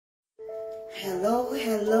Hello,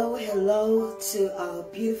 hello, hello to our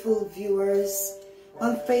beautiful viewers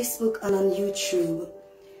on Facebook and on YouTube.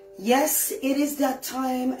 Yes, it is that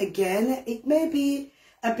time again. It may be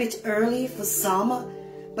a bit early for some,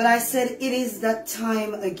 but I said it is that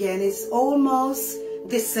time again. It's almost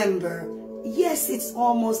December. Yes, it's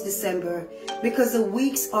almost December because the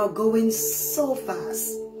weeks are going so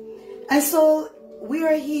fast. And so we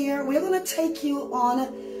are here. We're going to take you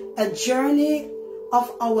on a journey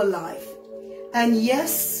of our life. And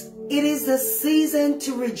yes, it is the season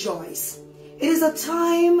to rejoice. It is a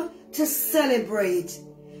time to celebrate.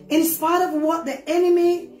 In spite of what the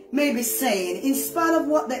enemy may be saying, in spite of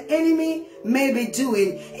what the enemy may be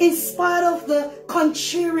doing, in spite of the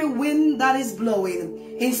contrary wind that is blowing,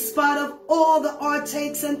 in spite of all the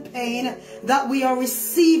heartaches and pain that we are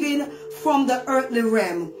receiving from the earthly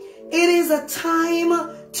realm, it is a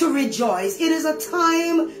time to rejoice. It is a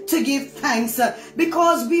time to give thanks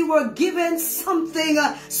because we were given something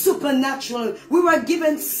supernatural. We were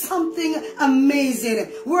given something amazing.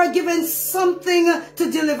 We were given something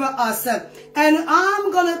to deliver us. And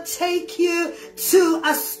I'm going to take you to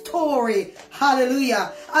a story.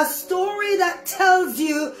 Hallelujah. A story that tells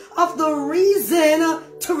you of the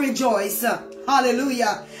reason to rejoice.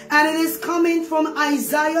 Hallelujah. And it is coming from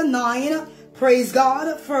Isaiah 9. Praise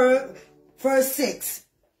God, for verse 6.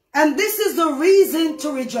 And this is the reason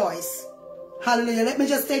to rejoice. Hallelujah. Let me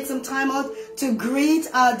just take some time out to greet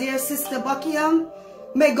our dear sister Buckingham.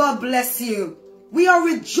 May God bless you. We are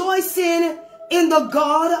rejoicing in the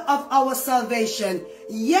God of our salvation.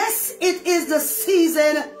 Yes, it is the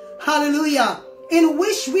season, hallelujah, in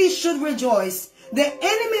which we should rejoice. The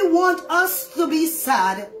enemy wants us to be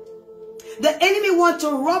sad. The enemy wants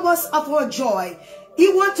to rob us of our joy. He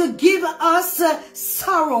wants to give us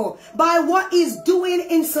sorrow by what he's doing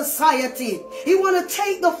in society. He wants to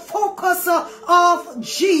take the focus of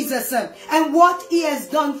Jesus and what he has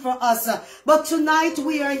done for us. But tonight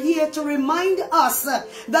we are here to remind us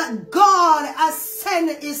that God has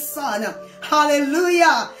sent his son.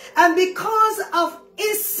 Hallelujah. And because of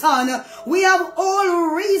his son, we have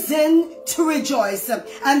all reason to rejoice.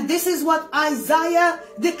 And this is what Isaiah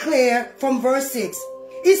declared from verse 6.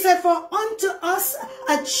 He said, for unto us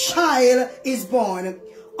a child is born,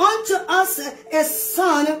 unto us a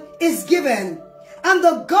son is given, and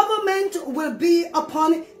the government will be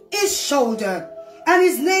upon his shoulder, and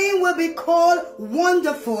his name will be called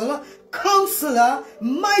Wonderful, Counselor,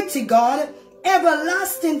 Mighty God,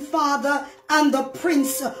 Everlasting Father, and the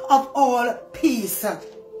Prince of all Peace.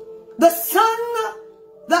 The son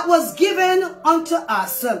that was given unto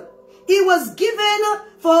us, he was given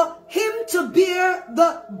for him to bear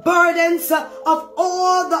the burdens of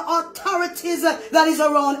all the authorities that is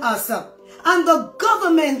around us. And the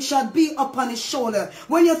government shall be upon his shoulder.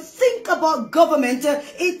 When you think about government,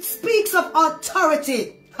 it speaks of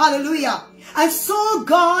authority. Hallelujah. And so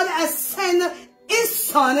God has sent his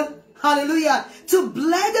son, hallelujah, to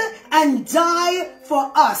bleed and die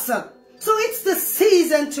for us. So it's the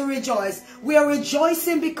season to rejoice. We are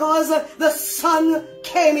rejoicing because the Son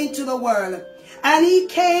came into the world. And he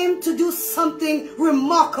came to do something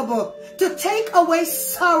remarkable. To take away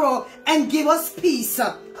sorrow and give us peace.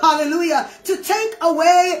 Hallelujah. To take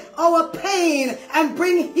away our pain and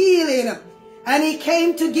bring healing. And he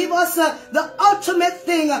came to give us the ultimate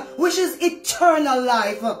thing, which is eternal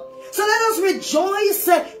life. So let us rejoice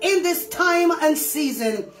in this time and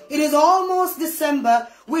season. It is almost December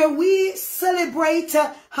where we celebrate,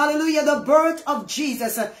 hallelujah, the birth of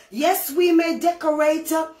Jesus. Yes, we may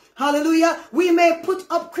decorate, hallelujah. We may put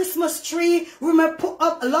up Christmas tree. We may put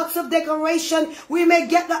up lots of decoration. We may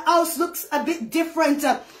get the house looks a bit different.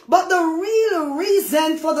 But the real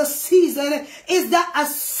reason for the season is that a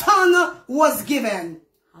son was given.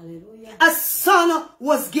 Hallelujah. A son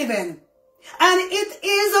was given. And it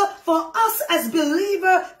is for us as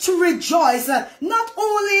believers to rejoice, not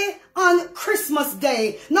only on Christmas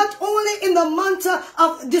Day, not only in the month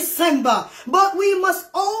of December, but we must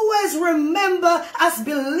always remember as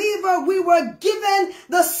believers we were given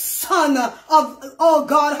the Son of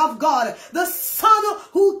God, the Son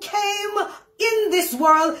who came in this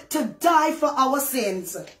world to die for our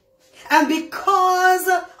sins. And because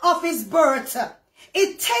of his birth,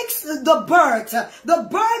 it takes the birth. The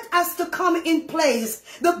birth has to come in place.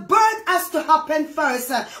 The birth has to happen first.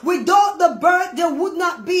 Without the birth, there would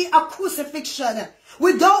not be a crucifixion.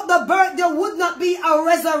 Without the birth, there would not be a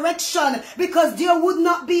resurrection because there would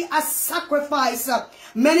not be a sacrifice.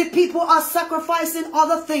 Many people are sacrificing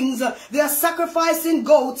other things. They are sacrificing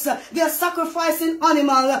goats. They are sacrificing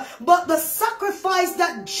animals. But the sacrifice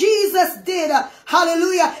that Jesus did,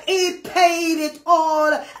 hallelujah, he paid it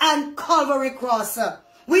all on Calvary cross.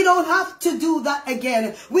 We don't have to do that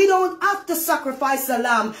again. We don't have to sacrifice a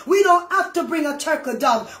lamb. We don't have to bring a turkey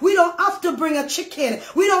dove. We don't have to bring a chicken.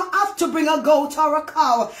 We don't have to bring a goat or a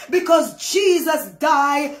cow, because Jesus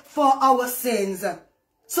died for our sins.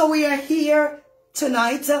 So we are here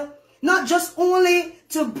tonight, not just only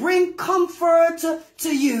to bring comfort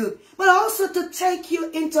to you, but also to take you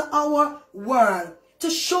into our world, to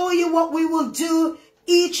show you what we will do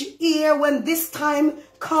each year when this time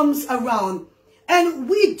comes around. And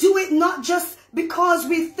we do it not just because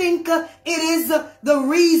we think it is the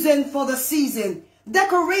reason for the season.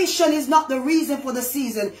 Decoration is not the reason for the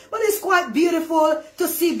season, but it's quite beautiful to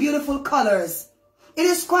see beautiful colors. It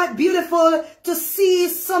is quite beautiful to see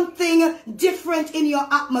something different in your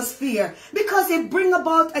atmosphere, because it brings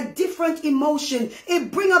about a different emotion.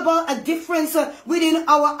 It brings about a difference within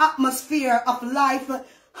our atmosphere of life.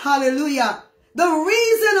 Hallelujah. The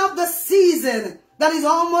reason of the season that is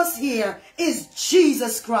almost here is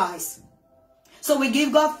Jesus Christ. So we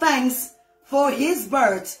give God thanks for his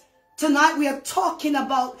birth. Tonight we are talking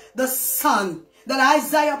about the Son that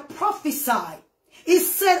Isaiah prophesied. He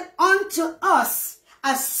said, unto us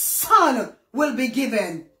a son will be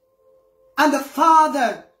given. And the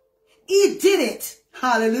Father, he did it.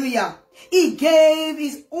 Hallelujah. He gave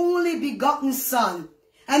his only begotten Son.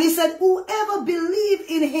 And he said, whoever believes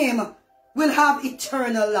in him will have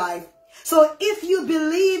eternal life. So if you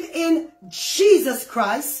believe in Jesus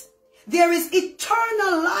Christ, there is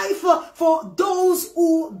eternal life for those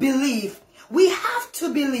who believe. We have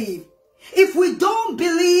to believe. If we don't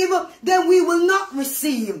believe, then we will not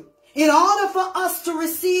receive. In order for us to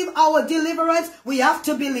receive our deliverance, we have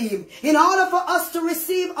to believe. In order for us to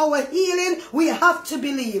receive our healing, we have to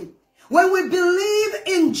believe. When we believe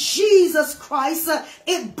in Jesus Christ,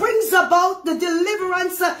 it brings about the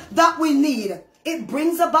deliverance that we need. It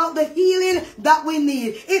brings about the healing that we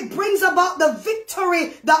need. It brings about the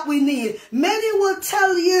victory that we need. Many will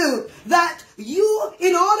tell you that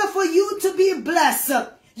in order for you to be blessed,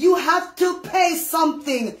 you have to pay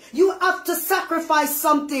something. You have to sacrifice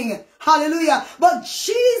something. Hallelujah. But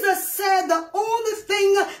Jesus said the only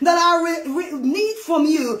thing that I need from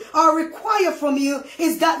you or require from you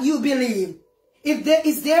is that you believe. If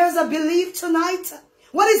there's a belief tonight,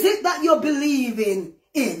 what is it that you're believing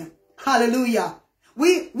in? Hallelujah.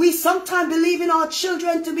 We sometimes believe in our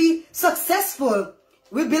children to be successful.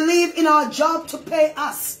 We believe in our job to pay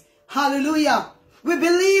us. Hallelujah. We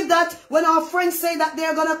believe that when our friends say that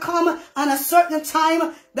they're going to come at a certain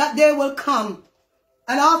time, that they will come.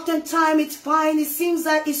 And oftentimes it's fine. It seems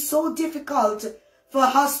like it's so difficult for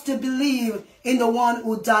us to believe in the one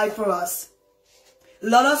who died for us.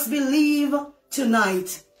 Let us believe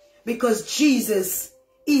tonight, because Jesus,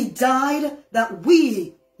 he died that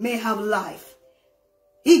we may have life.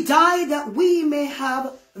 He died that we may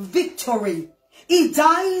have victory. He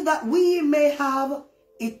died that we may have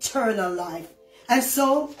eternal life. And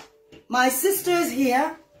so, my sisters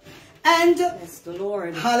here, and bless the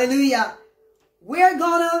Lord. Hallelujah, we're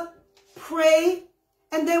gonna pray,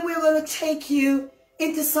 and then we're gonna take you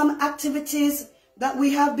into some activities that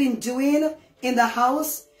we have been doing in the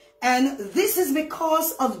house. And this is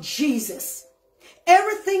because of Jesus.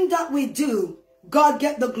 Everything that we do, God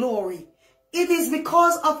get the glory. It is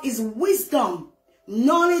because of his wisdom,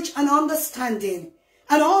 knowledge, and understanding.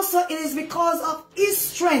 And also it is because of his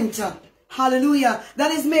strength, hallelujah,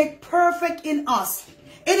 that is made perfect in us.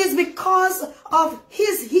 It is because of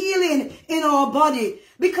his healing in our body.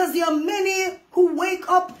 Because there are many who wake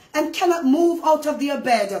up and cannot move out of their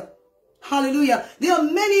bed. Hallelujah. There are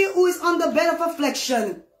many who is on the bed of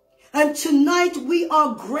affliction. And tonight we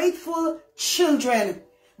are grateful children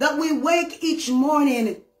that we wake each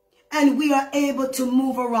morning and we are able to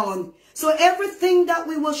move around. So everything that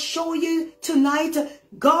we will show you tonight,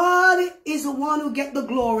 God is the one who gets the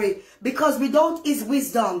glory, because without his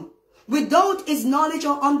wisdom, without his knowledge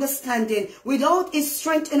or understanding, without his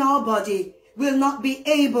strength in our body, we'll not be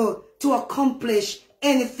able to accomplish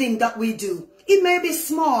anything that we do. It may be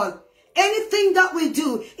small. Anything that we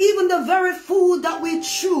do, even the very food that we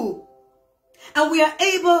chew, and we are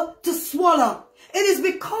able to swallow, it is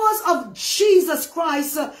because of Jesus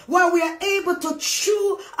Christ where we are able to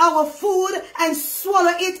chew our food and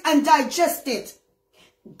swallow it and digest it.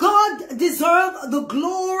 God deserves the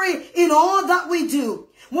glory in all that we do.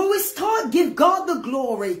 When we start give God the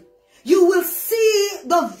glory, you will see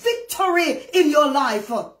the victory in your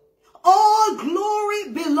life. All glory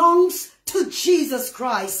belongs to Jesus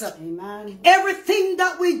Christ. Amen. Everything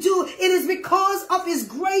that we do, it is because of his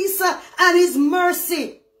grace and his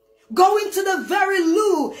mercy. Going to the very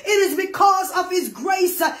loo, it is because of his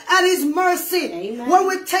grace and his mercy. Amen. When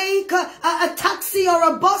we take a taxi or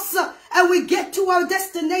a bus and we get to our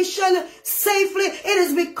destination safely, it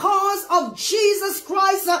is because of Jesus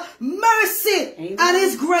Christ's mercy and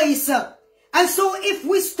his grace. And so if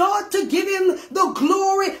we start to give him the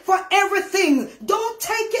glory for everything, don't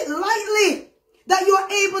take it lightly that you are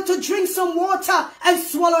able to drink some water and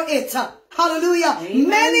swallow it. Hallelujah. Amen.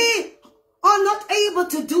 Many are not able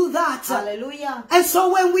to do that. Hallelujah. And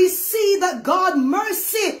so when we see that God's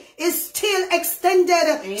mercy is still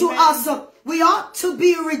extended to us, we ought to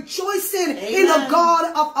be rejoicing in the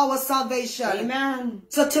God of our salvation. Amen.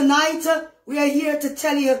 So tonight, we are here to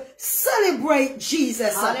tell you, celebrate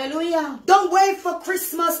Jesus. Hallelujah. Don't wait for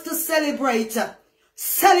Christmas to celebrate.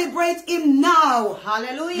 Celebrate him now.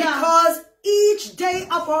 Hallelujah. Because each day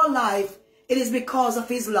of our life, it is because of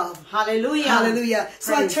his love. Hallelujah. Hallelujah.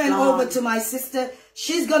 So Praise I turn God. over to my sister.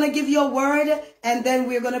 She's going to give you a word, and then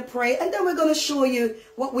we're going to pray, and then we're going to show you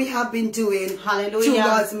what we have been doing. Hallelujah. To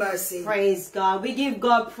God's mercy. Praise God. We give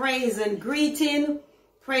God praise and greeting.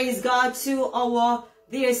 Praise God to our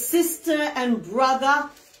dear sister and brother.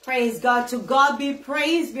 Praise God. To God be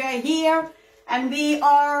praised. We are here, and we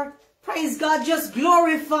are, praise God, just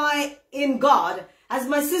glorify in God. As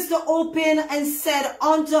my sister opened and said,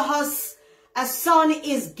 unto us a son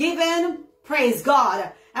is given. Praise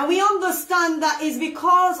God. And we understand that is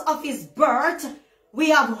because of his birth, we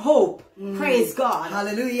have hope. Praise God.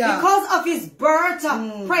 Hallelujah. Because of his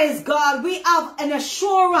birth, praise God, we have an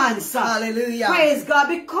assurance. Hallelujah. Praise God.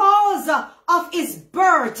 Because of his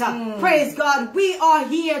birth, praise God, we are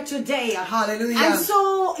here today. Hallelujah. And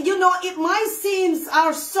so, you know, it might seem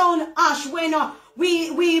our son Ash when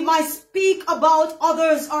we might speak about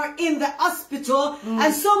others are in the hospital,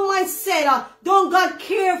 and some might say, don't God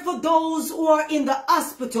care for those who are in the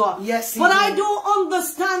hospital? Yes, but I do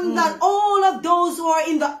understand that all of those who are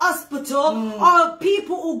in the hospital are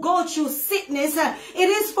people who go through sickness. It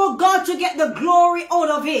is for God to get the glory out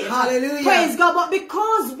of it. Hallelujah. Praise God. But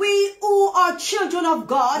because we who are children of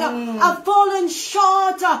God have fallen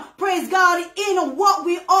short, praise God, in what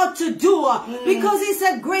we ought to do, because he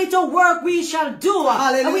said greater work we shall do.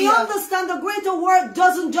 Hallelujah. And we understand the greater work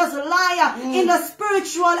doesn't just lie in the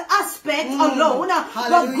spiritual aspect alone,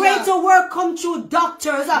 but greater work comes through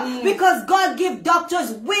doctors, because God gives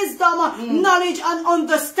doctors wisdom, knowledge, and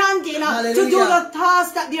understanding to do the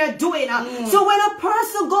tasks that they are doing. So when a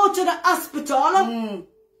person go to the hospital,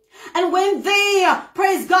 and when they,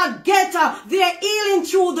 praise God, get their healing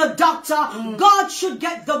through the doctor, God should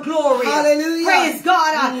get the glory. Hallelujah. Praise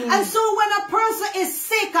God. And so when a person is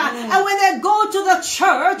sick, and when they go to the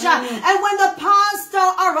church, and when the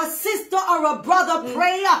pastor or a sister or a brother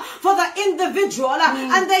pray for the individual,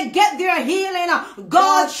 and they get their healing,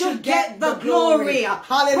 God should get the glory.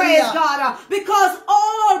 Hallelujah. Praise God. Because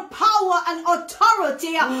all power and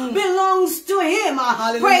authority belongs to him.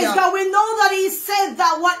 Hallelujah. Praise God. We know that he said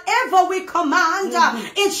that whatever we command,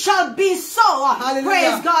 it shall be so. Hallelujah.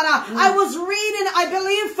 Praise God. I was reading, I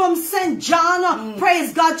believe, from St. John,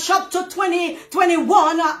 praise God, chapter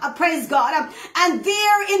 21, praise God. And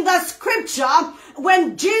there in the scripture,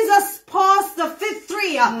 when Jesus passed the fig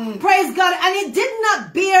tree, praise God, and it did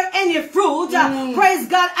not bear any fruit, praise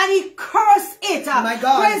God, and he cursed it. My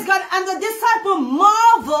God. Praise God. And the disciple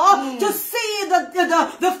marveled to see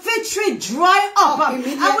the fig tree dry up. And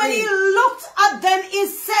when he looked at them, he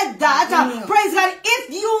said that, praise God,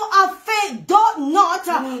 if you have faith, don't not,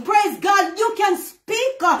 praise God, you can speak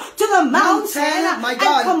to the mountain and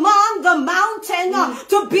command the mountain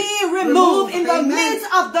to be removed in the midst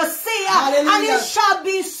of the sea. Hallelujah. And it shall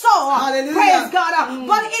be so. Hallelujah. Praise God.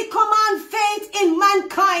 But it commands faith in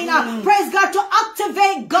mankind. Praise God, to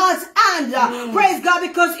activate God's hand. Praise God,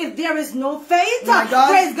 because if there is no faith,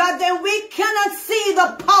 praise God, then we cannot see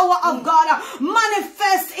the power of God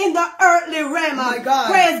manifest in the earthly realm.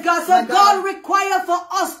 Praise God. So God requires for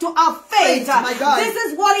us to have faith. This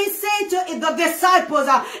is what he said to the disciples.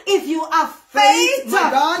 If you have faith,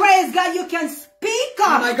 praise God, you can speak,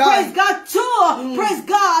 praise God, to, praise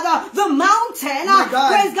God, the mountain,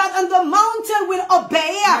 praise God, and the mountain will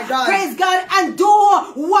obey, praise God, and do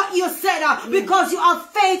what you said, because you have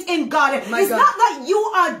faith in God. It's not that you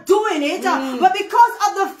are doing it, but because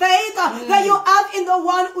of the faith that you have in the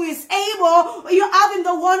one who is able, you have in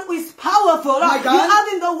the one who is powerful, you have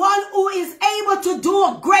in the one who is able to do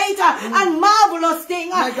a great and marvelous thing.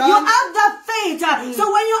 You have that faith.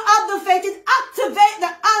 So when you have the faith, it activates the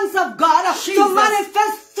hands of God to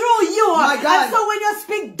manifest through you. And so when you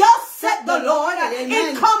speak, thus said the Lord,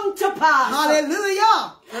 it come to pass.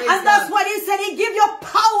 Hallelujah. And that's what he said. He give you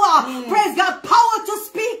power, praise God, power to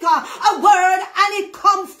speak a word and it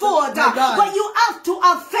come forth. But you have to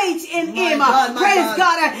have faith in him. Praise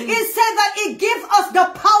God. He said that he gives us the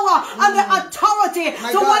power and the authority.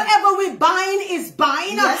 So whatever we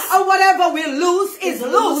and whatever we lose is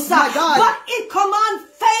loose. My God. But it commands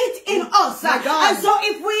faith in us. My God. And so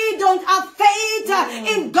if we don't have faith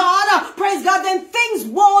in God, praise God, then things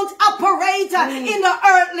won't operate in the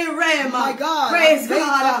earthly realm. My God. Praise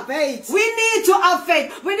God. Faith. We need to have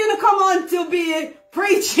faith. We didn't come on to be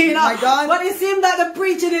preaching, my God. But it seems that the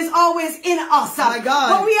preaching is always in us. My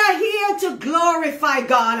God. But we are here to glorify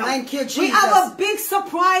God. Thank you, Jesus. We have a big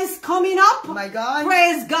surprise coming up. My God.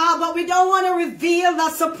 Praise God. But we don't want to reveal the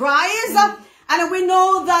surprise. And we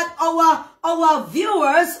know that our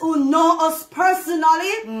viewers who know us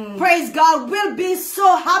personally, praise God, will be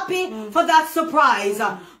so happy for that surprise.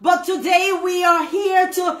 But today we are here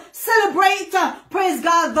to celebrate, praise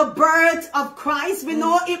God, the birth of Christ. We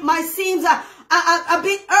know it might seem a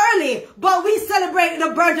bit early, but we celebrate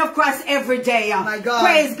the birth of Christ every day. My God.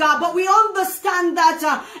 Praise God. But we understand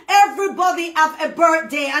that everybody have a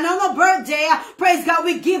birthday, and on a birthday, praise God,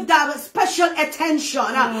 we give that special attention.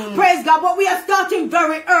 Praise God. But we are starting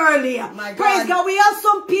very early. My God. Praise God. We have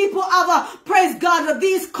some people have praise God,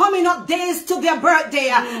 these coming up days to their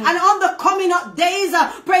birthday, and on the coming up days,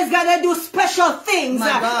 praise God, they do special things.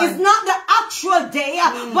 My God. It's not the actual day,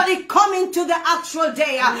 but it coming to the actual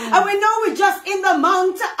day. And we know we just in the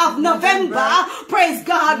month of November, praise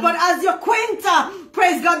God. But as you quinta,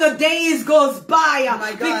 praise God, the days goes by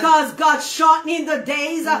because God shortening the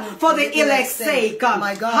days for the elect's sake.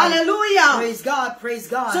 My God. Hallelujah. Praise God. Praise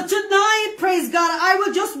God. So tonight, praise God, I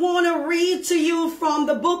will just want to read to you from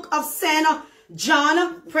the book of St.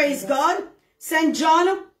 John, praise God. St.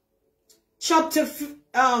 John, chapter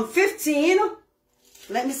 15.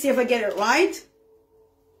 Let me see if I get it right.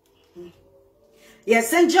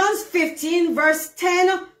 Yes, St. John's 15, verse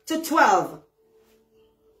 10 to 12.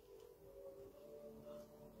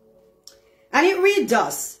 And it reads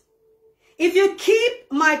thus: if you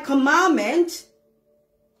keep my commandment,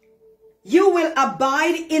 you will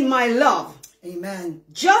abide in my love. Amen.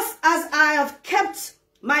 Just as I have kept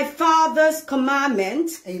my Father's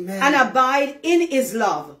commandment, Amen, and abide in his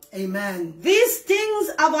love. Amen. These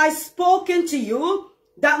things have I spoken to you,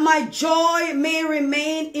 that my joy may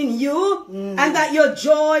remain in you, and that your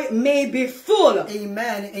joy may be full.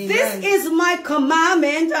 Amen. Amen. This is my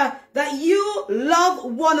commandment, that you love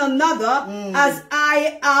one another as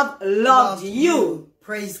I have loved you.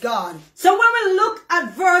 Praise God. So when we look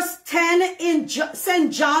at verse 10 in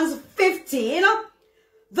St. John's 15,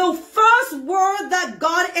 the first word that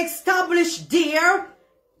God established there,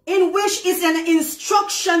 in which is an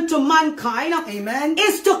instruction to mankind, amen,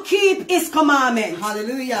 is to keep his commandments.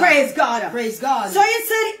 Hallelujah. Praise God. Praise God. So he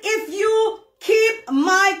said, if you keep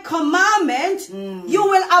my commandment, you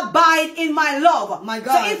will abide in my love. My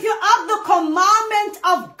God. So if you have the commandment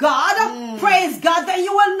of God, praise God, then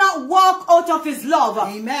you will not walk out of his love.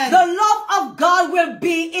 Amen. The love of God will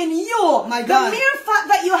be in you. My God. The mere fact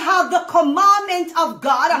that you have the commandment of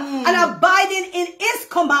God and abiding in his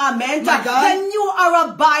commandment, My God, then you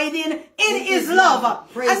are abiding in his love.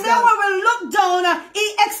 Praise and then God, when we look down, he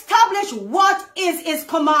established what is his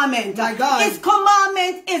commandment. My God. His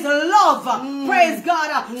commandment is love. Praise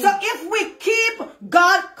God. So if we keep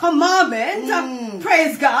God's commandment,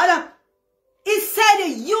 praise God, he said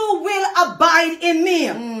you will abide in me,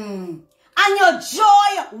 and your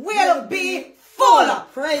joy will be full.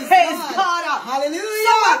 Praise God. Hallelujah.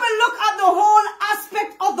 So when we look at the whole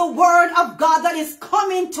aspect of the word of God that is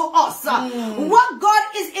coming to us, what God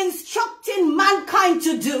is instructing mankind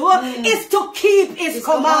to do is to keep his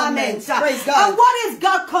commandments. Praise God. And what is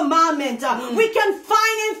God's commandment? We can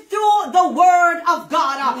find it through the word of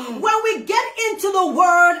God. When we get into the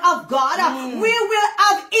word of God, we will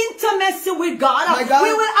have intimacy with God. My God.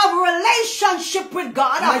 We will have relationship with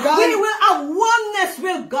God. My God. We will have oneness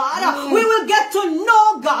with God. We will get to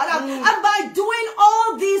know God. And by doing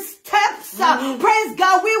all these steps, praise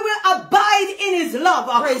God, we will abide in his love.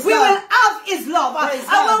 Praise we God. will have his love. Praise and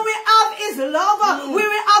God. when we have his love, we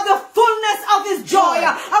will have the fullness of his joy.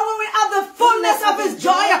 And when we have the fullness of his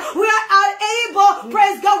joy, we are able,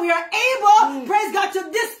 praise God, we are able, praise God, to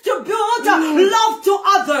distribute love to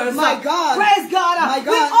others. My God. Praise God. My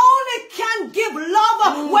God. We only can give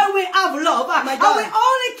love when we have love. My And God. we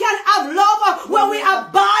only can have love when we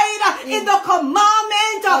abide in the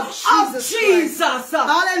commandment of Jesus.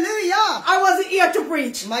 Hallelujah. I wasn't here to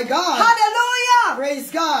preach. My God. Hallelujah.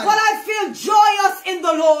 Praise God. But I feel joyous in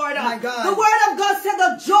the Lord. My God. The word of God said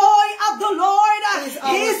the joy of the Lord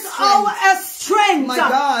is our strength. My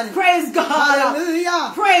God. Praise God.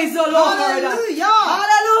 Hallelujah. Praise the Lord. Hallelujah.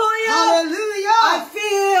 Hallelujah. Hallelujah. I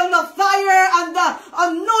feel the fire and the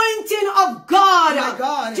anointing of God. My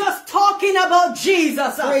God. Just talking about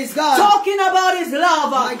Jesus. Praise God. Talking about his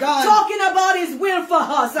love. My God. Talking about his will for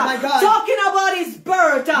us. My God. Talking about his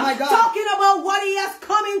birth. My God. Talking about what he has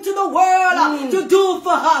come into the world to do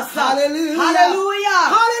for us. Hallelujah. Hallelujah.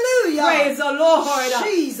 Hallelujah. Praise the Lord.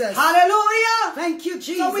 Jesus. Hallelujah. Thank you,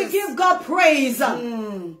 Jesus. So we give God praise.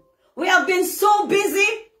 We have been so busy.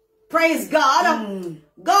 Praise God.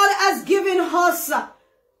 God has given us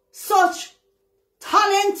such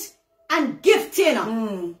talent and gifting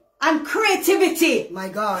and creativity. My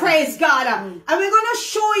God. Praise God. And we're going to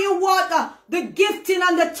show you what the gifting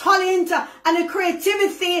and the talent and the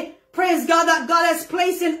creativity, praise God, that God has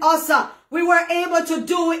placed in us, we were able to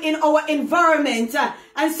do in our environment.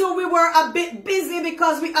 And so we were a bit busy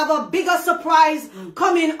because we have a bigger surprise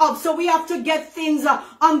coming up. So we have to get things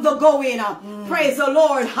on the going. Praise the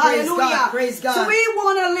Lord. Hallelujah. Praise God. So we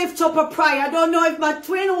want to lift up a prayer. I don't know if my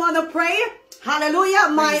twin want to pray. Hallelujah.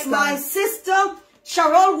 My sister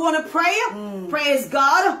Cheryl want to pray. Praise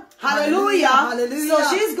God. Hallelujah. Hallelujah.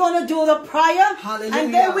 So she's going to do the prayer. Hallelujah.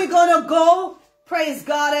 And then we're going to go, praise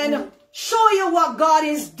God, and show you what God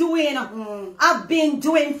is doing. I've been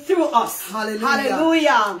doing through us. Hallelujah.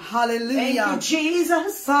 Hallelujah. Hallelujah. Thank you,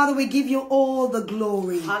 Jesus. Father, we give you all the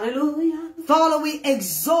glory. Hallelujah. Father, we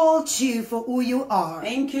exalt you for who you are.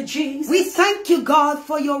 Thank you, Jesus. We thank you, God,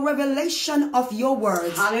 for your revelation of your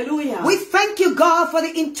words. Hallelujah. We thank you, God, for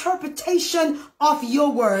the interpretation of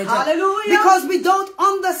your word. Hallelujah. Because we don't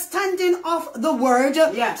understanding of the word.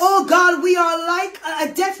 Yes. Oh God, we are like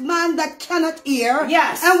a deaf man that cannot hear.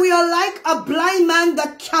 Yes. And we are like a blind man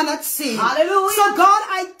that cannot see. Hallelujah. So God,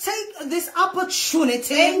 I take this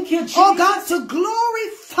opportunity. Thank you, Jesus. Oh God, to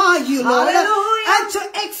glorify you, Lord. Hallelujah. And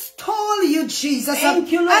to extol you, Jesus.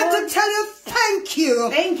 Thank you, Lord. And to tell you thank you.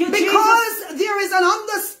 Thank you, because Jesus. there is an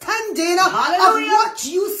understanding Hallelujah. of what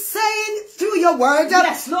you saying through your word.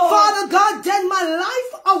 Yes, Lord. Father God, then my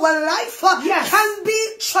life, our life can be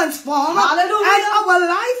transformed. Hallelujah. And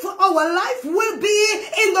our life will be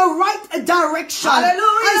in the right direction.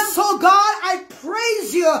 Hallelujah. And so God, I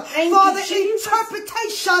praise you Thank for you, the Jesus.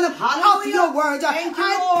 interpretation of Hallelujah. your word. Thank you,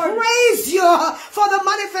 I Lord. praise you for the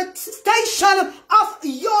manifestation of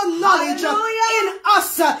your knowledge Hallelujah. in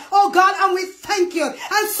us. Oh God, and we thank you.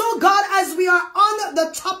 And so God, as we are on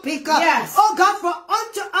the topic, Yes. oh God, for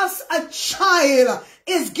unto us a child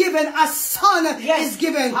is given, a son Yes. is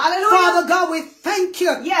given. Hallelujah. Father God, we thank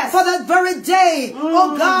you Yes. for that very day,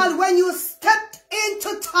 oh God, when you stepped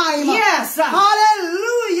into time. Yes.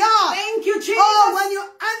 Hallelujah. Thank you, Jesus. Oh, when you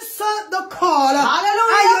answered the call.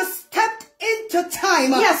 Hallelujah. And you stepped into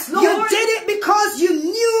time. Yes, Lord. You did it because you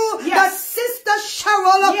knew Yes. that Sister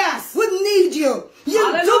Cheryl Yes. would need you. You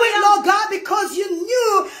Hallelujah. do it, Lord God, because you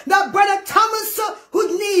knew that Brother Thomas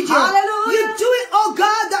would need you. Hallelujah. You do it, oh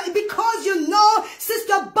God, that because you know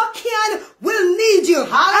Sister Buckian will need you.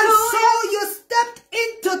 Hallelujah. And so you stepped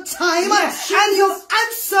into time Yes, and you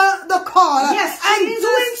answered the call. Yes, and Jesus.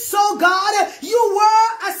 doing so, God, you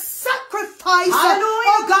were a sacrifice,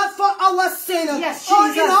 Hallelujah. oh God, for our sin. Yes, Oh,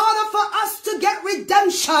 Jesus. in order for us to get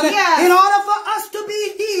redemption, Yes. in order for us to be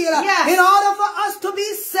healed, Yes. in order for us to be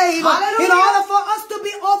saved, Hallelujah. in order for us to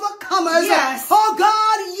be overcomers. Yes. Oh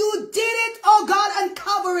God, you did it, oh God, on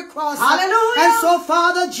Calvary cross. Hallelujah. And so,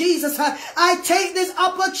 Father Jesus, I take this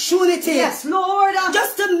opportunity. Yes, Lord.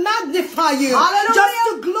 Just to magnify you. Hallelujah. Just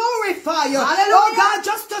to glorify you. Hallelujah. Oh God,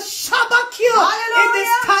 just to shabak you in this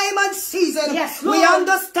Hallelujah. time and season. Yes, we Lord.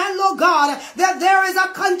 understand, Lord God, that there is a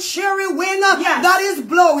contrary wind Yes. that is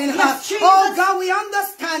blowing. Yes, Jesus. Oh God, we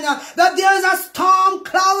understand that there is a storm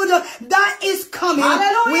cloud that is coming.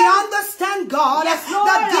 Hallelujah. We understand, God, Yes, Lord.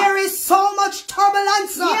 that there is so much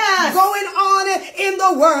turbulence Yes. going on in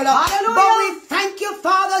the world. Hallelujah. But we thank you,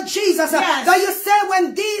 Father Jesus, Yes. that you said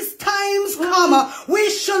when these times come, we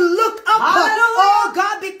should look up. Hallelujah. Oh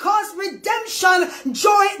God, because redemption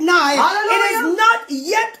joy nigh. Hallelujah. It is not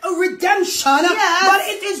yet a redemption, Yes. but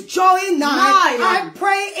it is joy nigh. Nigh. I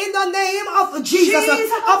pray in the name of Jesus,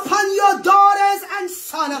 Jesus. upon your daughters and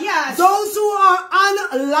sons, Yes. those who are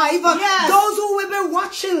on live, Yes. those who will be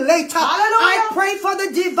watching later. Hallelujah. I pray for the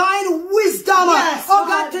divine wisdom, Yes, oh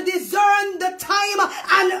God. God, to discern the time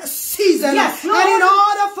and season. Yes, Lord. And in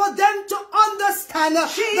order for them to understand, the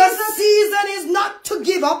Jesus. season is not to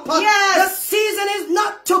give up. Yes. The season is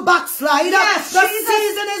not to backslide. Yes, the Jesus.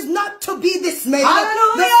 season is not to be dismayed.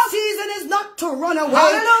 Hallelujah. The season is not to run away.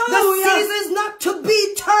 Hallelujah. The season is not to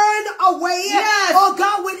be turned away. Yes. Oh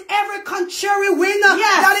God, with every contrary wind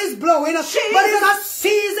Yes. that is blowing. Jesus. But it's a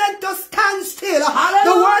season to stand still. Hallelujah.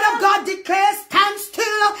 The word of God declares, stand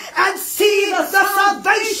still and see the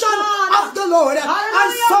salvation of the Lord. Hallelujah.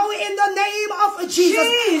 And so in the name of Jesus,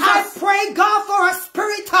 Jesus. I pray, God, for a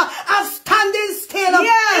spirit of standing still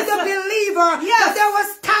Yes. in the believer. Yes. That there was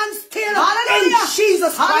stand still Hallelujah. in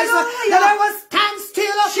Jesus Christ. Hallelujah. That there was stand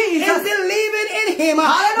still Jesus. in believing in him.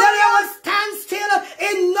 Hallelujah. That they will stand still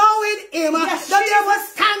in knowing him. Yes, that they will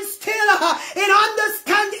Jesus. stand still in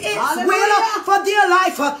understanding his Hallelujah. will for their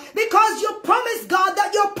life. Because you promised, God,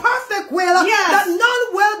 that your perfect will, Yes. that none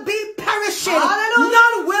will be perishing. Hallelujah.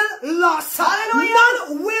 None will lost. Hallelujah.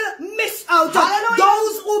 None will miss out. Hallelujah.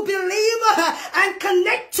 Those who believe and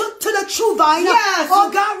connect to the true vine, Yes. oh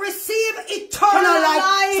God, receive eternal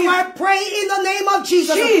life. So I pray in the name of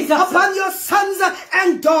Jesus, upon your sons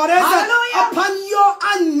and daughters, Hallelujah. upon your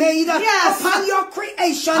unmade, Yes. upon your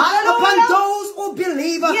creation, Hallelujah. upon those who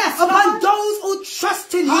believe, Yes, upon Lord. those who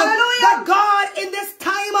trust in you. Hallelujah. That God, in this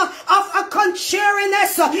time of a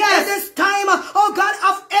contrariness, Yes. in this time, oh God,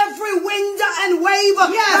 of every wind and wave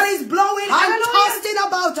Yes. that is blowing and Hallelujah. tossing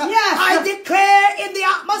about, Yes. I declare in the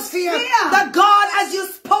atmosphere that God, as you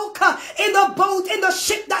spoke in the boat, in the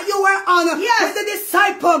ship that you were on, Yes. with the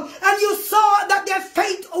disciple, and you saw that their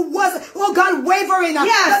faith was, oh God, wavering,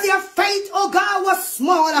 Yes. that their faith, oh God, was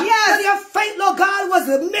small, Yes. that their faith, oh God, was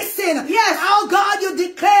missing. Yes. Oh God, you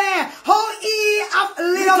declare, oh ye of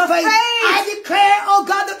little faith. I declare, oh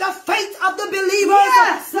God, that the faith of the believers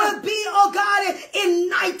Yes. will be, oh God, in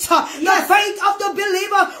night. The Yes. faith of the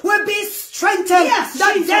believer will be strengthened. Yes,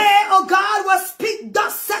 That Jesus. they, oh God, will speak,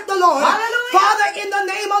 thus said the Lord. Hallelujah. Father, in the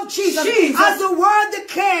name of Jesus, Jesus. as the word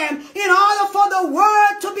declared, in order for the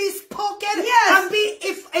word to be spoken Yes. and be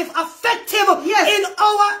if effective Yes. in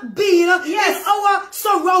our being, Yes. in our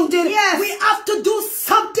surrounding, Yes. we have to do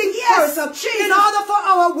something Yes, first. Jesus. In order for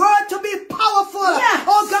our word to be powerful, Yes.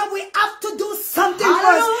 oh God, we have to do something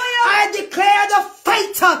Hallelujah. first. I declare the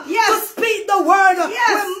faith Yes. to speak the word Yes.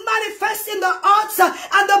 will manifest in the hearts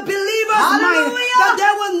and the believer's mind, Hallelujah. that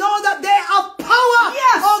they will know that they have power.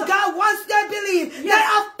 Yes. Oh God, once they believe, Yes. they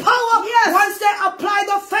have power. Yes. Once they apply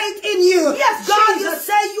the faith in you. Yes, God, Jesus.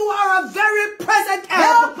 you say you are a very present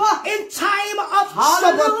help Help. in time of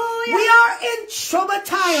Hallelujah. trouble. We are in trouble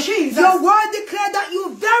time. Jesus. Your word declared that you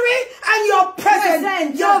very and you're present.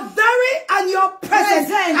 Present. You're very and you're present.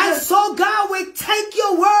 Present. And so God, we take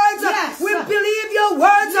your words. Yes. We believe your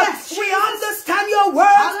words. Yes, We Jesus. understand your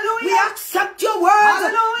words. Hallelujah. We accept your words.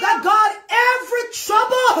 Hallelujah. That God, every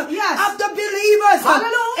trouble Yes. of the believers,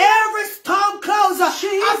 Hallelujah. every storm clouds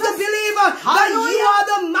Jesus. of the believer, that Hallelujah. you are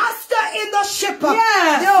the master in the ship.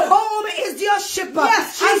 Yes. Your home is your ship.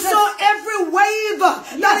 Yes, And Jesus. so every wave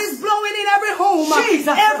that is blowing in every home,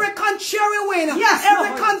 Jesus. every contrary wind, Yes, every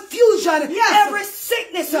Lord. confusion, Yes. every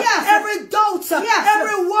sickness, Yes. every doubt, Yes.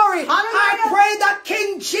 every worry, Hallelujah. I pray that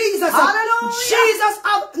King Jesus, Hallelujah. Jesus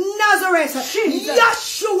of Nazareth, Jesus.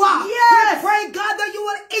 Yeshua, Yes. we pray, God, that you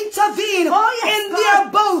will intervene Oh, yes, in God. their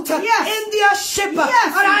boat, Yes. in their ship. Yes.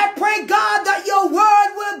 And I pray, God, that your word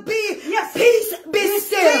will be Yes. peace, be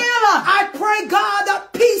still. I pray, God,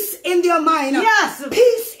 that peace in their mind, Yes.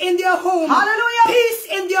 peace in their home, Hallelujah. peace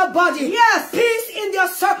in their body, Yes. peace in their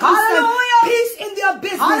circumstance, Hallelujah. peace in their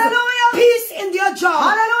business, Hallelujah. peace in their job.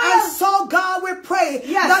 Hallelujah. And so, God, we pray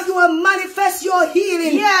Yes. that you will manifest your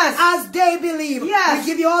healing Yes. as they believe. Yes. We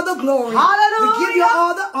give you all the glory. Hallelujah. We give you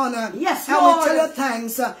all the honor. Yes, and Lord. we tell you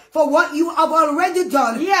thanks for what you have already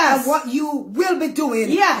done, Yes. and what you will be doing.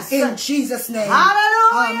 Yes. In Jesus' name.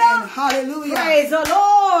 Hallelujah. Amen. Hallelujah. Praise the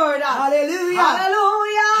Lord. Hallelujah.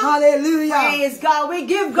 Hallelujah. Hallelujah. Praise God. We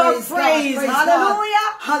give God praise. God. Hallelujah.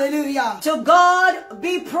 Hallelujah. To God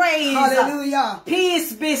be praised. Hallelujah.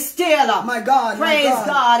 Peace be still. My God. Praise my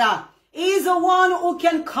God. He's the one who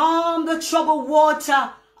can calm the troubled water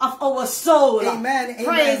of our soul. Amen. Praise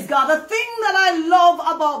Amen. God. The thing that I love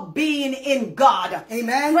about being in God,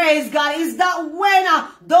 Amen. praise God, is that when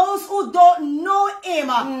those who don't know Him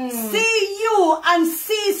see you and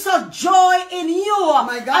see such joy in you,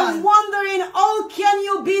 My God. and wondering how can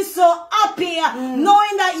you be so happy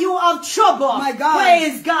knowing that you have trouble. My God.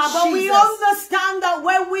 Praise God. But we Jesus. understand that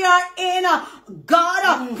when we are in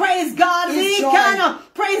God, praise God, His we joy. can,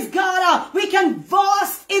 praise God, we can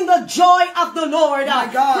vast in the joy of the Lord. My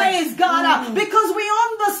God. Praise God, because we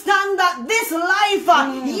understand that this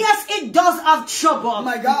life, yes, it does have trouble.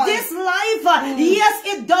 My God. This life, yes,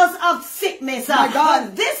 it does have sickness. My God.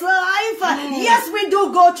 But this life, yes, we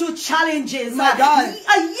do go through challenges. My God.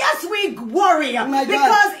 Yes, we worry. My God.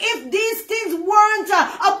 Because if these things weren't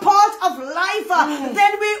a part of life,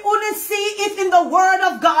 then we wouldn't see it in the Word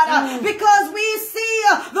of God. Because we see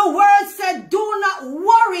the Word said, do not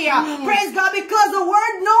worry. Praise God. Because the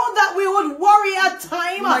Word knows that we would worry at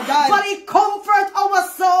times. My God. But it comforts our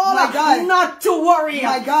soul My God. not to worry.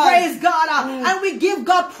 My God. Praise God. And we give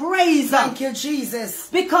God God praise. Thank you, Jesus.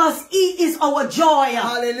 Because He is our joy.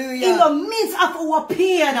 Hallelujah. In the midst of our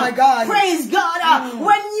pain. My God. Praise God.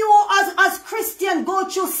 When you as Christian go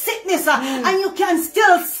through sickness and you can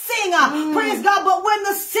still sing. Praise God. But when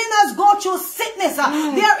the sinners go through sickness,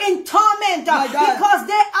 they're in torment because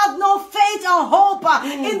they have no faith or hope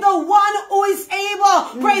in the one who is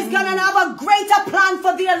able. Praise God. And have a greater plan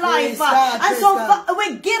for their life. And so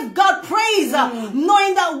we give God praise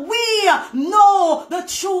knowing that we know the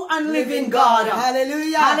true and living God.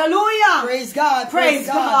 Hallelujah. Hallelujah. Praise God. Praise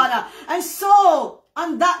God. And so,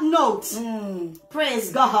 on that note,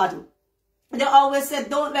 praise God. They always said,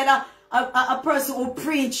 don't let a person who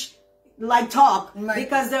preach like talk,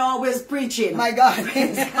 because they're always preaching. My God.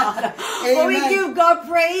 Praise God. But we give God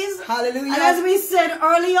praise. Hallelujah. And as we said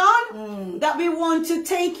early on, that we want to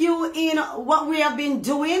take you in what we have been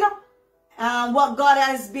doing, what God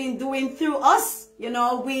has been doing through us. You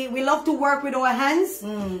know, we love to work with our hands.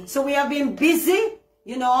 So we have been busy.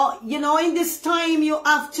 You know, in this time you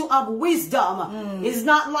have to have wisdom. It's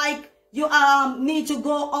not like you need to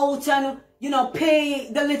go out and, pay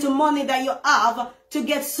the little money that you have to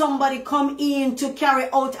get somebody come in to carry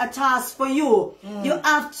out a task for you. You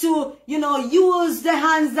have to, use the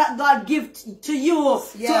hands that God gives to you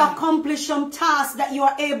to accomplish some tasks that you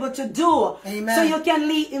are able to do. Amen. So you can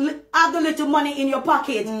have the little money in your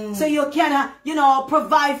pocket. So you can,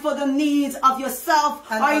 provide for the needs of yourself,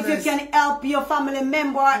 and or others. If you can help your family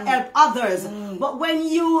member, help others. But when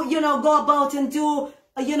you, go about and do,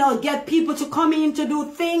 get people to come in to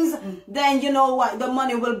do things, then you know what, the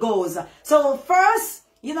money will go. So first,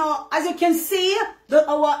 as you can see,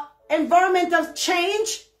 our environment has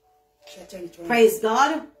changed. Praise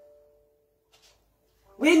God.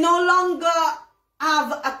 We no longer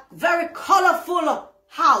have a very colorful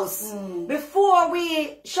house. Before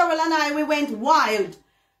Cheryl and I, we went wild.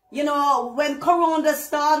 When Corona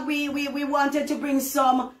started, we wanted to bring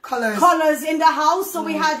some colors in the house. So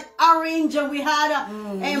we had orange and we had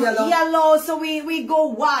yellow. So we go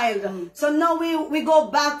wild. So now we go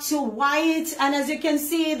back to white. And as you can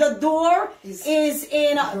see, the door is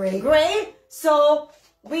in gray. So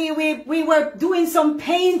we were doing some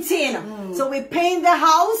painting. So we paint the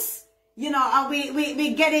house, and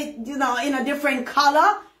we get it, in a different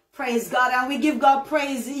color. Praise God. And we give God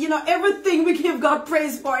praise. Everything we give God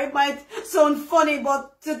praise for. It might sound funny,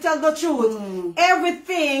 but to tell the truth,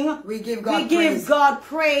 everything we give God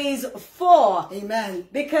praise for. Amen.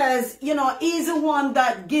 Because, He's the one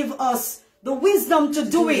that give us the wisdom to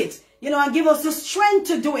do it. And give us the strength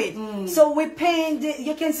to do it. So we paint,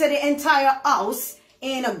 you can say, the entire house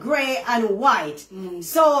in a gray and white.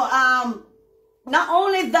 So, not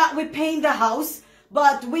only that, we paint the house,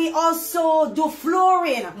 but we also do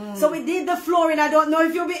flooring. So we did the flooring. I don't know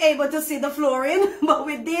if you'll be able to see the flooring, but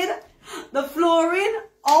we did the flooring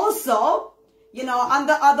also, on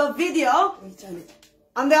the other video.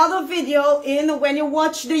 On the other video, when you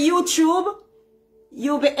watch the YouTube,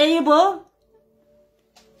 you'll be able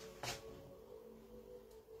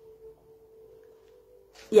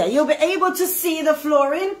you'll be able to see the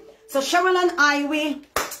flooring. So Cheryl and I,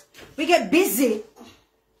 we get busy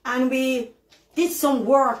and we did some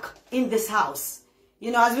work in this house.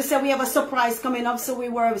 As we said, we have a surprise coming up, so we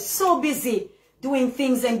were so busy doing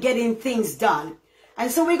things and getting things done. And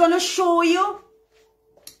so we're going to show you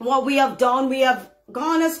what we have done. We have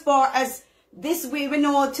gone as far as this week. We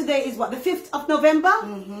know today is what, the 5th of November?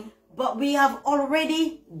 But we have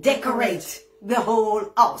already decorated the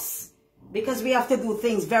whole house because we have to do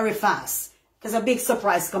things very fast because a big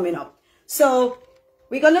surprise coming up. So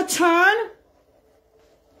we're going to turn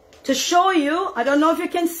to show you. I don't know if you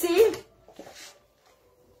can see.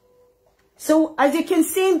 So as you can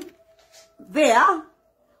see there,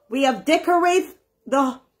 we have decorated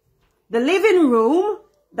the living room.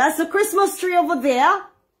 That's the Christmas tree over there.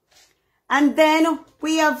 And then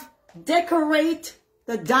we have decorated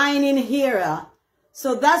the dining area.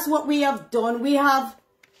 So that's what we have done. We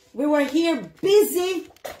were here busy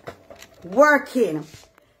working.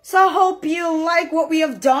 So I hope you like what we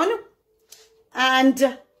have done.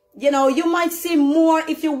 And you might see more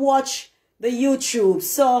if you watch the YouTube.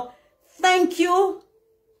 So thank you,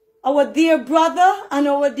 our dear brother and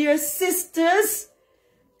our dear sisters.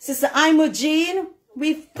 Sister Imogene,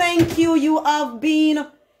 we thank you. You have been,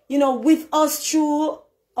 with us through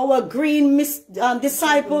our Green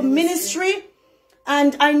Disciple Ministry.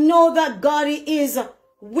 And I know that God is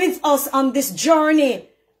with us on this journey,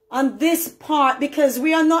 on this part, because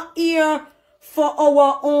we are not here for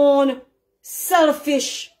our own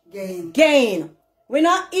selfish gain. We're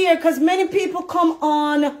not here because many people come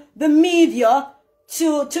on the media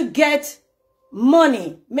to get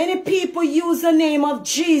money. Many people use the name of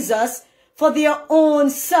Jesus for their own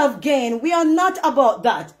self-gain. We are not about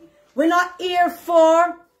that. We're not here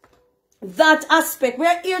for that aspect.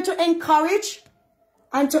 We're here to encourage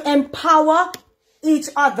and to empower each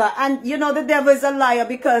other. And you know, the devil is a liar,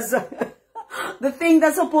 because the thing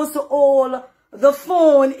that's supposed to hold the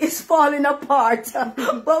phone is falling apart.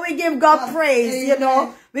 But we give God praise, you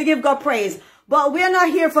know. We give God praise. But we're not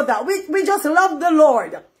here for that. We just love the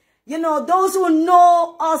Lord. You know, those who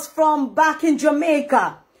know us from back in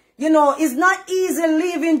Jamaica, you know, it's not easy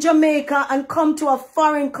leaving Jamaica and come to a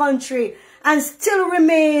foreign country and still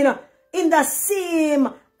remain in the same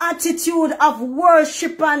attitude of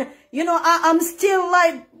worship. And, you know, I'm still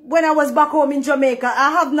like when I was back home in Jamaica.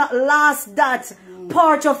 I have not lost that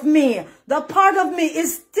part of me. The part of me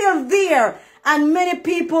is still there. And many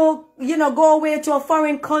people, you know, go away to a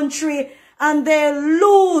foreign country and they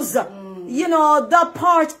lose, you know, the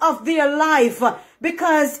part of their life,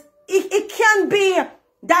 because it can be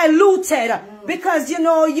diluted. Because, you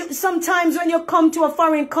know, sometimes when you come to a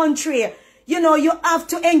foreign country, you know, you have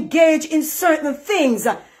to engage in certain things.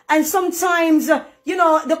 And sometimes, you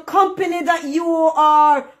know, the company that you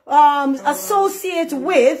are associated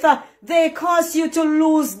with, they cause you to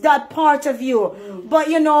lose that part of you. But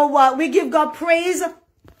you know what? We give God praise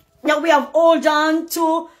that we have hold on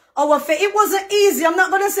to our faith. It wasn't easy. I'm not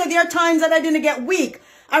going to say there are times that I didn't get weak.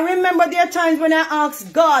 I remember there are times when I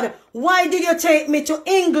asked God, why did you take me to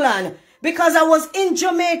England? Because I was in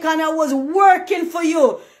Jamaica and I was working for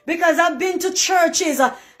you. Because I've been to churches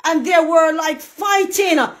and there were like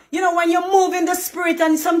fighting. You know, when you move in the spirit,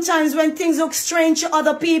 and sometimes when things look strange to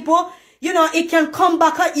other people, you know, it can come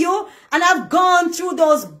back at you. And I've gone through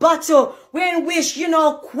those battles in which, you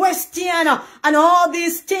know, question and all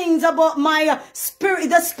these things about my spirit,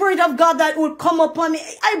 the Spirit of God that would come upon me.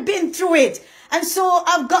 I've been through it. And so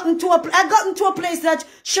I've gotten to a place that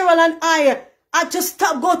Cheryl and I had to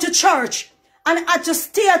stop, go to church. And I had to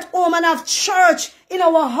stay at home and have church in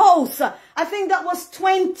our house. I think that was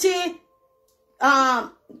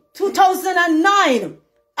 2009.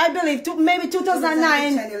 I believe, maybe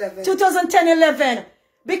 2009, 2010, 11.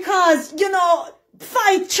 Because, you know,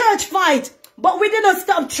 church fight. But we didn't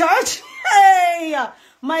stop church. Hey,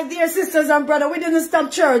 my dear sisters and brothers, we didn't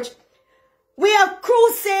stop church. We have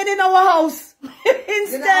crusade in our house.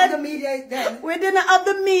 Instead, we didn't have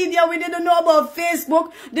the media. We didn't know about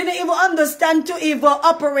Facebook. Didn't even understand to even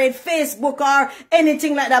operate Facebook or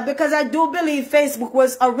anything like that. Because I do believe Facebook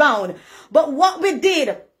was around. But what we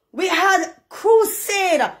did, we had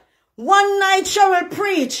crusade. One night Cheryl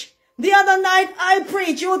preached. The other night I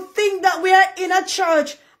preach. You would think that we are in a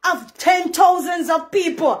church of 10,000s of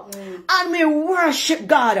people. And we worship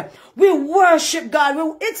God. We worship God.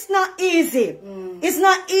 It's not easy. It's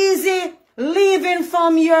not easy leaving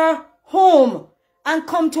from your home and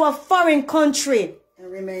come to a foreign country. And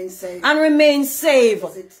remain safe. And remain safe.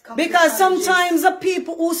 Because sometimes the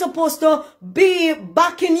people who are supposed to be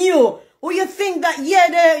backing you, who you think that, yeah,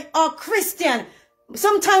 they are Christian,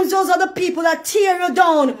 sometimes those are the people that tear you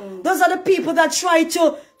down. Those are the people that try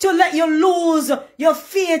to let you lose your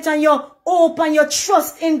faith and your hope and your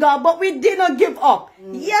trust in God. But we did not give up.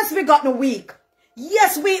 Yes, we got weak.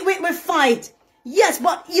 Yes, we fight. Yes,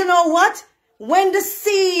 but you know what? When the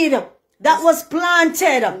seed that was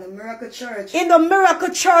planted in the miracle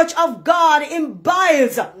church of God in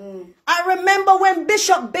Biles, I remember when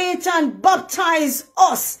Bishop Baton baptized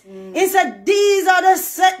us. He said, these are the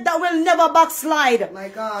set that will never backslide. My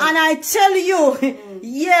God. And I tell you,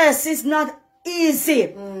 yes, it's not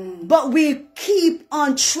easy. But we keep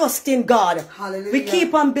on trusting God. Hallelujah. We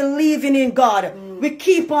keep on believing in God. We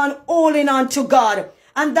keep on holding on to God.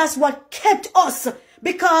 And that's what kept us.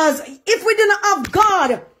 Because if we didn't have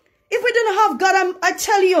God, I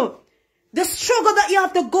tell you, the struggle that you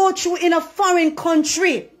have to go through in a foreign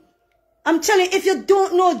country, I'm telling you, if you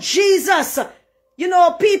don't know Jesus, you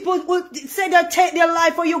know, people will say they'll take their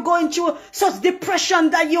life, or you're going through such depression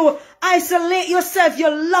that you isolate yourself, you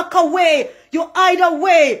lock away, you hide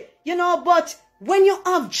away, you know. But when you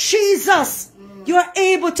have Jesus, you are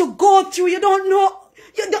able to go through. You don't know,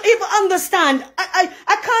 you don't even understand. I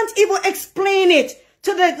can't even explain it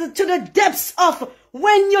to the depths of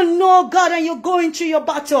when you know God and you're going through your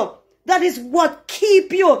battle. That is what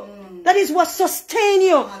keep you. That is what sustain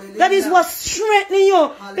you. Hallelujah. That is what strengthen you.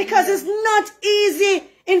 Hallelujah. Because it's not easy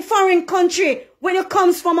in foreign country. When you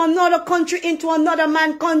comes from another country into another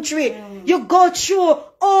man country, you go through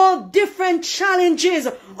all different challenges,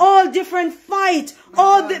 all different fights,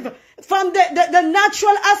 from the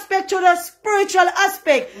natural aspect to the spiritual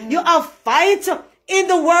aspect. You have fight in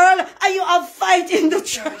the world and you have fight in the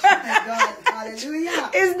church. My God. Hallelujah.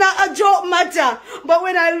 It's not a joke matter. But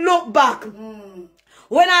when I look back, the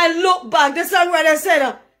songwriter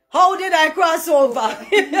said, how did I cross over?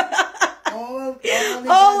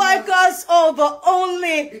 I crossed over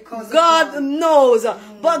only because God knows.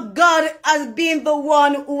 But God has been the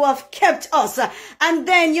one who have kept us. And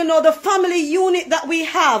then, you know, the family unit that we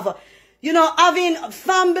have, you know, having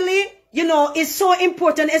family, you know, is so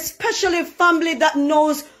important, especially family that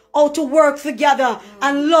knows how to work together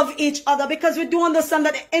and love each other, because we do understand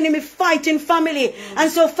that the enemy fight in family,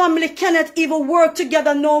 and so family cannot even work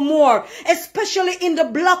together no more, especially in the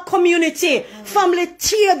black community. Family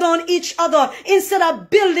tear down each other instead of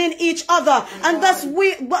building each other, and that's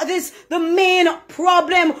what is the main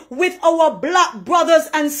problem with our black brothers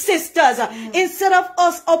and sisters. Instead of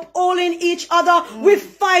us upholding each other, we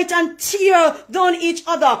fight and tear down each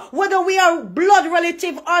other. Whether we are blood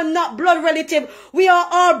relative or not blood relative, we are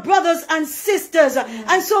our brothers and sisters.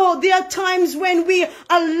 And so there are times when we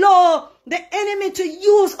allow the enemy to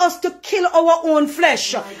use us to kill our own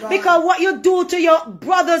flesh, because what you do to your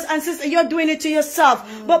brothers and sisters, you're doing it to yourself.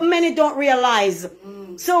 But many don't realize.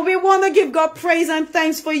 So we want to give God praise and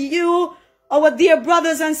thanks for you, our dear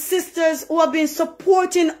brothers and sisters who have been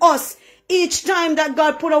supporting us each time that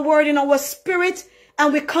God put a word in our spirit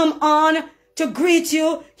and we come on to greet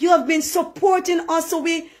you. You have been supporting us, so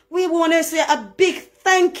we want to say a big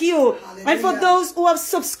thank you. Hallelujah. And for those who have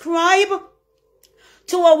subscribed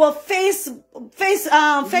to our YouTube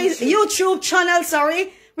channel,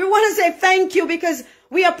 we want to say thank you, because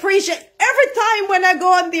we appreciate every time when I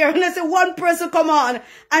go on there and let's say one person come on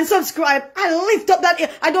and subscribe, I lift up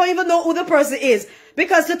that. I don't even know who the person is,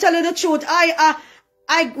 because to tell you the truth, I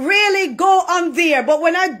really go on there, but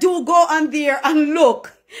when I do go on there and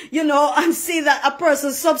look, you know, and see that a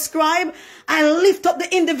person subscribe, I lift up the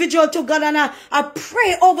individual to God, and I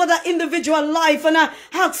pray over that individual life, and I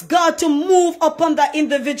ask God to move upon that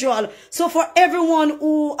individual. So for everyone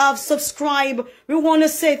who have subscribed, we want to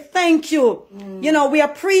say thank you. You know, we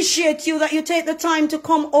appreciate you that you take the time to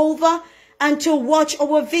come over and to watch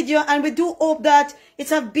our video, and we do hope that it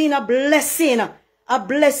has been a blessing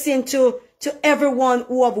to everyone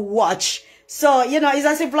who have watched. So, you know, it's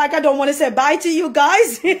as if like I don't want to say bye to you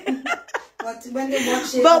guys. But when they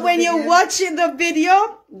watch it, but when you're watching the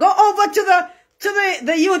video, go over to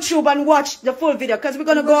the YouTube and watch the full video, because we're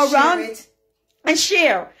going to go around and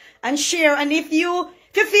share. And if you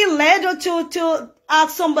feel led to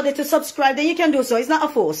ask somebody to subscribe, then you can do so. It's not a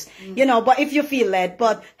force, you know, but if you feel led.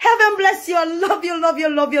 But heaven bless you. I love you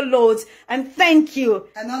loads. And thank you.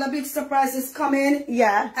 Another big surprise is coming.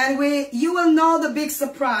 Yeah. And you will know the big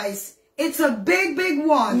surprise. It's a big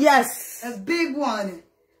one. Yes. A big one.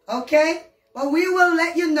 Okay? But we will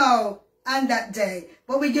let you know on that day.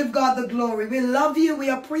 But we give God the glory. We love you. We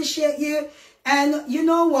appreciate you. And you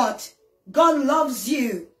know what? God loves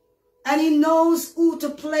you. And He knows who to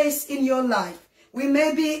place in your life. We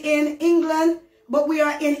may be in England, but we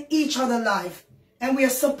are in each other's life. And we are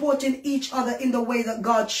supporting each other in the way that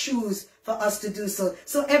God chooses for us to do so.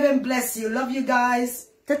 So heaven bless you. Love you guys.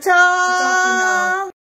 Ta-ta! Ta-ta for now.